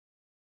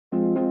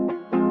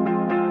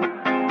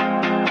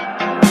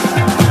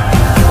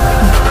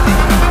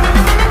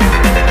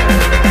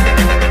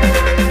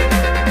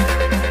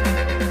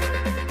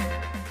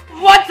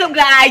What's up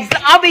guys,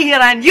 Abhay here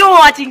and you're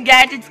watching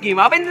Gadgets Game.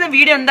 അപ്പോൾ ഇന്നത്തെ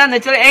video എന്താണെന്ന്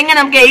വെച്ചാൽ എങ്ങനെ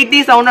നമുക്ക് 8D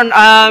സൗണ്ട്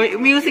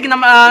മ്യൂസിക്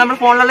നമ്മുടെ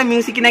ഫോണിലുള്ള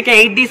മ്യൂസിക്കിനൊക്കെ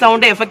 8D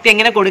സൗണ്ട് എഫക്റ്റ്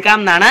എങ്ങനെ കൊടുക്കാം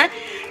എന്നാണ്.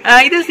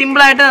 ഇത്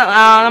സിമ്പിൾ ആയിട്ട്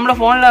നമ്മുടെ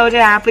ഫോണിൽ ഒരു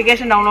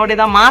ആപ്ലിക്കേഷൻ ഡൗൺലോഡ്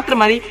ചെയ്താൽ മാത്രം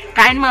മതി,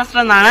 കൈൻ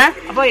മാസ്റ്റർ എന്നാണ്.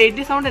 അപ്പോൾ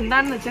 8D സൗണ്ട്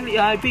എന്താണെന്ന്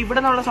വെച്ചാൽ ഇപ്പൊ ഇവിടെ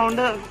നിന്നുള്ള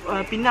സൗണ്ട്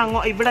പിന്നെ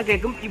ഇവിടെ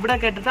കേൾക്കും, ഇവിടെ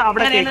കേട്ടിട്ട്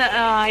അവിടെ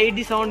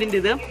 8D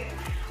സൗണ്ടിന്റെ ഇത്.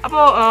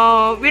 അപ്പോൾ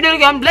വീഡിയോ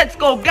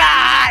ലെറ്റ്സ് ഗോ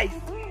ഗൈസ്.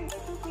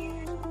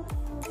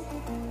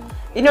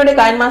 ഇനിയൊരു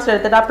കൈൻ മാസ്റ്റർ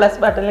എടുത്തിട്ട് ആ പ്ലസ്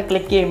ബട്ടണിൽ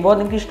ക്ലിക്ക് ചെയ്യുമ്പോൾ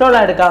നിങ്ങൾക്ക് ഇഷ്ടമുള്ള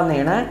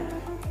എടുക്കാവുന്നതാണ്.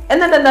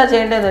 എന്നിട്ട് എന്താ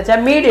ചെയ്യേണ്ടതെന്ന്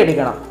വെച്ചാൽ മീഡിയ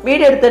എടുക്കണം.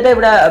 മീഡിയ എടുത്തിട്ട്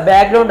ഇവിടെ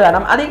ബാക്ക്ഗ്രൗണ്ട്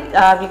കാണാം, അതിൽ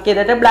ക്ലിക്ക്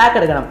ചെയ്തിട്ട് ബ്ലാക്ക്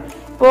എടുക്കണം.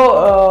 ഇപ്പോൾ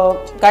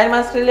കൈൻ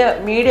മാസ്റ്ററിൽ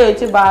മീഡിയ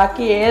വെച്ച്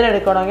ബാക്കി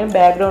ഏതെടുക്കണമെങ്കിലും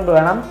ബാക്ക്ഗ്രൗണ്ട്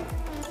വേണം.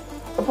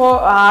 അപ്പോൾ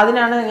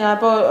അതിനാണ്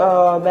ഞാനിപ്പോൾ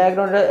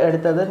ബാക്ക്ഗ്രൗണ്ട്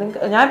എടുത്തത്.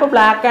 ഞാനിപ്പോൾ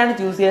ബ്ലാക്കാണ്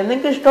ചൂസ് ചെയ്തത്,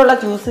 നിങ്ങൾക്ക് ഇഷ്ടമുള്ള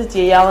ചൂസ്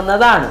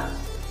ചെയ്യാവുന്നതാണ്.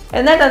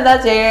 എന്നിട്ട് എന്താ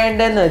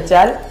ചെയ്യേണ്ടതെന്ന്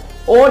വെച്ചാൽ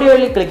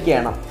ഓഡിയോയിൽ ക്ലിക്ക്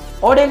ചെയ്യണം.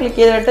 ഓഡിയോ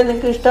ക്ലിക്ക് ചെയ്തിട്ട്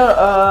നിങ്ങൾക്ക്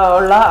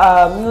ഇഷ്ടമുള്ള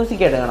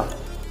മ്യൂസിക് എടുക്കണം.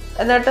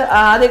 എന്നിട്ട്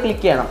ആദ്യം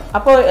ക്ലിക്ക് ചെയ്യണം.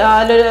 അപ്പോൾ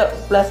അതിലൊരു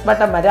പ്ലസ്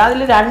ബട്ടൺ വരും, അതിൽ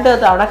 2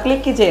 തവണ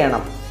ക്ലിക്ക്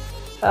ചെയ്യണം.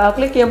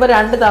 ക്ലിക്ക് ചെയ്യുമ്പോൾ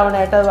 2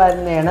 തവണയായിട്ട്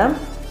വരുന്നതാണ്.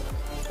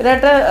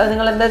 എന്നിട്ട്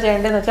നിങ്ങൾ എന്താ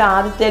ചെയ്യേണ്ടതെന്ന് വെച്ചാൽ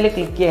ആദ്യത്തേൽ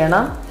ക്ലിക്ക്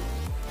ചെയ്യണം.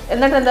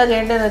 എന്നിട്ട് എന്താ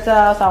ചെയ്യേണ്ടതെന്ന് വെച്ചാൽ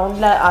ആ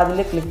സൗണ്ടിൽ അതിൽ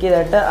ക്ലിക്ക്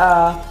ചെയ്തിട്ട്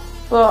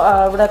ഇപ്പോൾ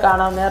ഇവിടെ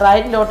കാണാവുന്ന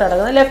റൈറ്റിലോട്ട്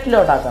എടുക്കുന്നത്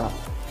ലെഫ്റ്റിലോട്ടാക്കണം.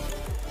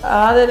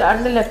 അത്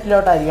 2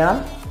 ലെഫ്റ്റിലോട്ടായിരിക്കണം.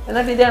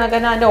 എന്നിട്ട് ഇത്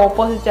കണക്കാണ് അതിൻ്റെ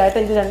ഓപ്പോസിറ്റ് ആയിട്ട്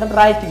ഇത് 2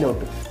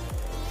 റൈറ്റിലോട്ട്.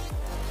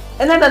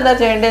 എന്നിട്ട് എന്താ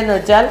ചെയ്യേണ്ടതെന്ന്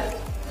വെച്ചാൽ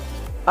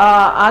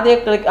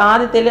ആദ്യത്തെ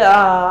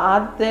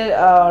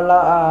ഉള്ള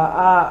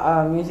ആ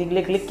മ്യൂസിക്കിൽ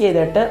ക്ലിക്ക്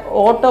ചെയ്തിട്ട്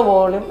ഓട്ടോ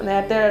വോളിയം,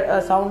 നേരത്തെ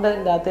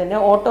സൗണ്ടിൻ്റെ അകത്ത് തന്നെ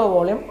ഓട്ടോ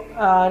വോളിയം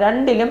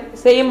 2ലും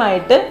സെയിം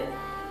ആയിട്ട്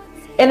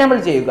എനേബിൾ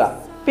ചെയ്യുക.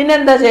 പിന്നെ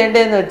എന്താ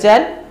ചെയ്യേണ്ടതെന്ന്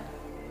വെച്ചാൽ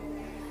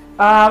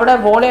അവിടെ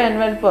വോളിയം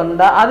എൻവലപ്പ്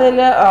ഉണ്ട്, അതിൽ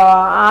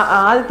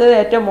ആദ്യത്തെ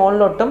ഏറ്റവും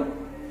മുകളിലോട്ടും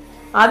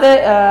അത്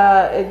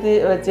ഇത്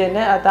വെച്ച്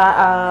തന്നെ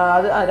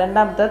അത്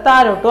രണ്ടാമത്തെ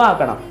താഴോട്ടും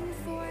ആക്കണം.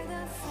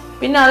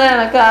 പിന്നെ അത്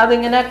കണക്ക്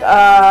അതിങ്ങനെ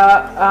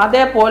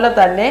അതേപോലെ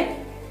തന്നെ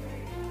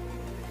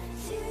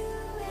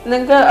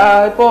നിങ്ങൾക്ക്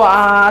ഇപ്പോൾ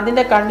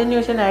അതിൻ്റെ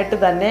കണ്ടിന്യൂഷൻ ആയിട്ട്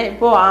തന്നെ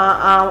ഇപ്പോൾ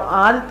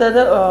ആദ്യത്തേത്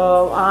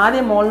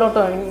ആദ്യം മുകളിലോട്ട്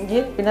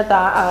വേണമെങ്കിൽ പിന്നെ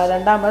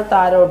രണ്ടാമത്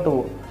താഴോട്ട്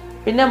പോകും,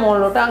 പിന്നെ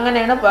മുകളിലോട്ട്,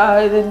 അങ്ങനെയാണ്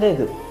ഇതിൻ്റെ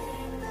ഇത്.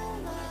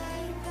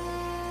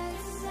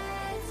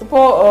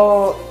 ഇപ്പോൾ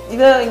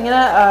ഇത്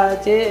ഇങ്ങനെ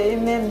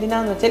ചെയ്യുന്ന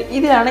എന്തിനാന്ന് വെച്ചാൽ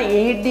ഇതിലാണ്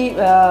 8D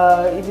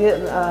ഇത്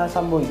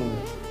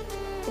സംഭവിക്കുന്നത്.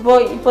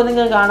 ഇപ്പോൾ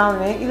നിങ്ങൾ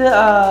കാണാവുന്ന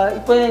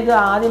ഇത്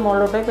ആദ്യം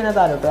മുകളിലോട്ട് പിന്നെ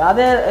താഴോട്ട്,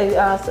 അതേ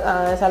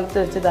സ്ഥലത്ത്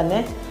വെച്ച് തന്നെ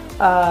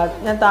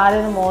ഞാൻ താഴെ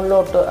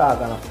മുകളിലോട്ട്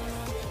ആക്കണം.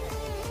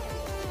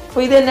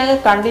 അപ്പോൾ ഇത് തന്നെ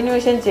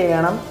കണ്ടിന്യൂഷൻ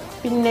ചെയ്യണം,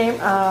 പിന്നെയും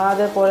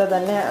അതേപോലെ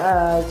തന്നെ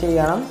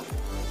ചെയ്യണം.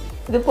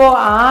 ഇതിപ്പോൾ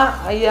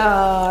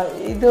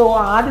ഇത്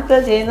ആദ്യത്തെ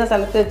ചെയ്യുന്ന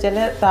സ്ഥലത്ത് വെച്ച്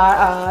തന്നെ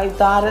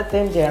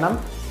താരത്തെയും ചെയ്യണം.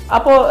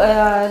 അപ്പോൾ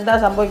എന്താ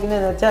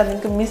സംഭവിക്കുന്നതെന്ന് വെച്ചാൽ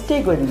നിങ്ങൾക്ക്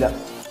മിസ്റ്റേക്ക് വരില്ല,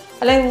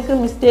 അല്ലെങ്കിൽ നിങ്ങൾക്ക്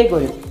മിസ്റ്റേക്ക്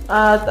വരും.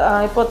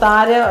 ഇപ്പോൾ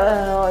താര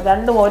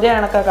 2 ഒരേ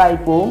കണക്കൊക്കെ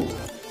ആയിപ്പോവും.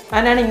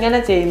 അങ്ങനെയാണ് ഇങ്ങനെ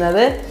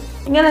ചെയ്യുന്നത്.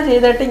 ഇങ്ങനെ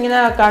ചെയ്തിട്ട് ഇങ്ങനെ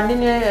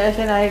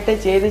കണ്ടിന്യൂഷനായിട്ട്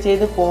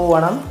ചെയ്ത്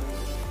പോവണം.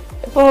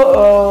 ഇപ്പോൾ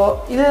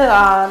ഇത്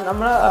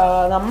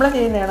നമ്മൾ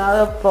ചെയ്യുന്നതാണ്,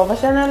 അത്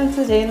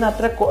പ്രൊഫഷണൽസ് ചെയ്യുന്ന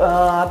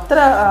അത്ര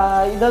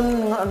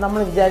ഇതൊന്നും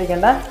നമ്മൾ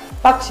വിചാരിക്കേണ്ട.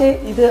 പക്ഷേ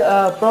ഇത്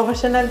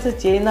പ്രൊഫഷണൽസ്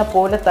ചെയ്യുന്ന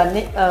പോലെ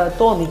തന്നെ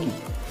തോന്നിക്കും.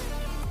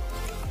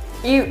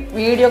 ഈ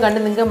വീഡിയോ കണ്ട്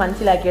നിങ്ങൾക്ക്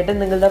മനസ്സിലാക്കിയിട്ട്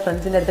നിങ്ങളുടെ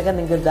ഫ്രണ്ട്സിൻ്റെ അടുത്തൊക്കെ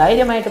നിങ്ങൾക്ക്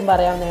ധൈര്യമായിട്ടും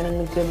പറയാവുന്നതാണ്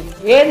നിങ്ങൾക്ക്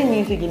ഏത്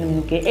മ്യൂസിക്കിനും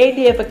നിങ്ങൾക്ക്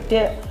 8D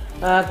എഫക്റ്റ്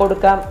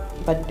കൊടുക്കാൻ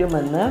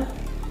പറ്റുമെന്ന്.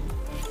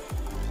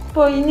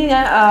 ഇപ്പോൾ ഇനി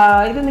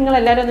ഇത്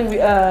നിങ്ങളെല്ലാവരും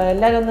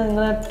ഒന്ന്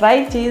നിങ്ങൾ ട്രൈ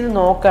ചെയ്ത്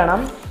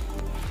നോക്കണം.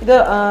 ഇത്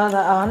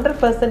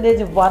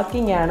 100%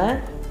 വർക്കിംഗ് ആണ്.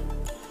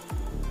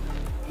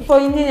 ഇപ്പോൾ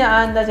ഇനി ഞാൻ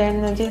എന്താ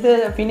ചെയ്യണമെന്ന് വെച്ചാൽ ഇത്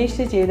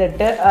ഫിനിഷ്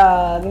ചെയ്തിട്ട്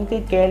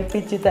നിങ്ങൾക്ക്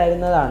കേൾപ്പിച്ച്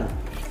തരുന്നതാണ്.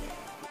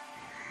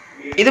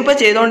 ഇതിപ്പോൾ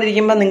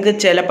ചെയ്തുകൊണ്ടിരിക്കുമ്പോൾ നിങ്ങൾക്ക്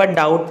ചിലപ്പോൾ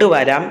ഡൗട്ട്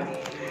വരാം.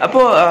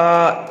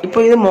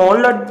 ഇപ്പോൾ ഇത്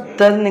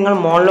മുകളിലോട്ടത് നിങ്ങൾ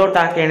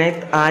മുകളിലോട്ടാക്കുകയാണെങ്കിൽ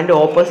അതിൻ്റെ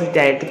ഓപ്പോസിറ്റ്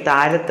ആയിട്ട്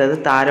താഴത്തത്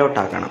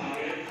താഴോട്ടാക്കണം.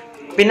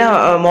 പിന്നെ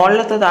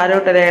മുകളിലത്തെ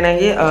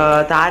താഴോട്ടിടണമെങ്കിൽ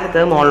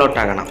താഴത്തത്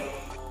മുകളിലോട്ടാക്കണം.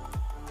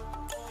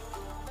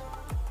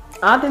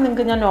 ആദ്യം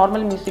നിങ്ങൾക്ക് ഞാൻ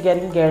നോർമൽ മ്യൂസിക്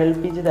ആയിരിക്കും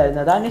കേൾപ്പിച്ച്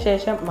തരുന്നത്,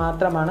 അതിനുശേഷം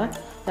മാത്രമാണ്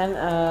ഞാൻ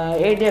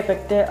 8D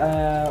എഫക്റ്റ്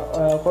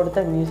കൊടുത്ത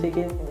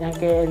മ്യൂസിക് ഞാൻ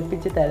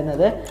കേൾപ്പിച്ച്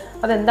തരുന്നത്.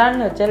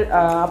 അതെന്താണെന്ന് വെച്ചാൽ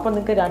അപ്പോൾ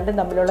നിങ്ങൾക്ക് രണ്ടും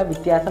തമ്മിലുള്ള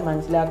വ്യത്യാസം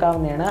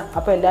മനസ്സിലാക്കാവുന്നതാണ്.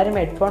 അപ്പോൾ എല്ലാവരും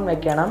ഹെഡ്ഫോൺ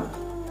വെക്കണം.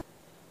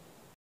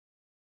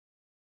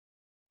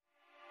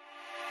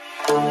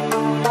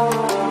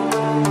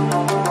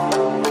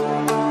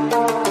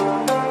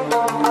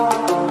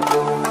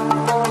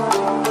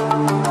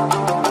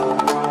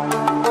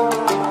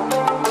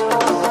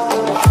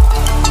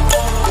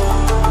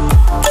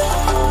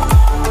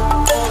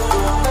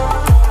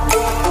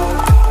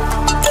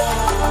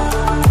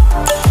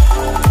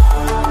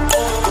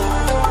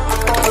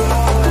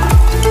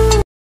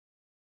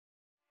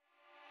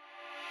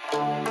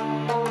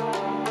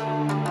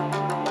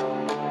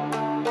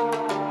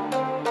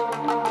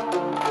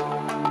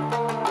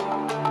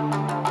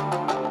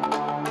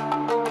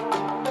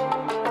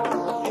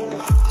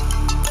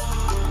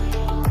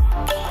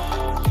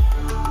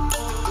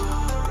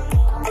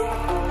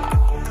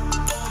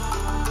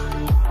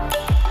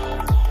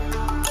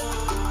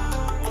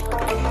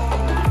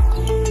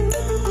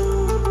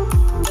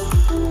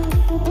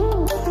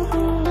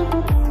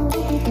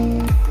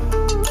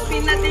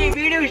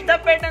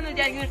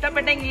 വിചാരിക്കുന്നു.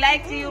 ഇഷ്ടപ്പെട്ടെങ്കിൽ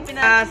ലൈക്ക് ചെയ്യൂ,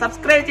 പിന്നെ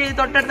സബ്സ്ക്രൈബ് ചെയ്ത്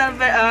തൊട്ടടുത്ത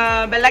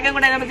ബെല്ലൈക്കൺ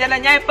കൂടെ വെച്ചാൽ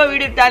ഞാൻ എപ്പോൾ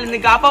വീഡിയോ ഇട്ടാലും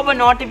നിങ്ങൾക്ക് അപ്പോൾ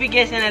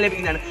നോട്ടിഫിക്കേഷൻ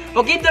ലഭിക്കുന്നതാണ്.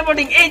 Okay,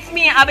 supporting it's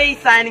me Abhay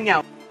signing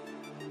out.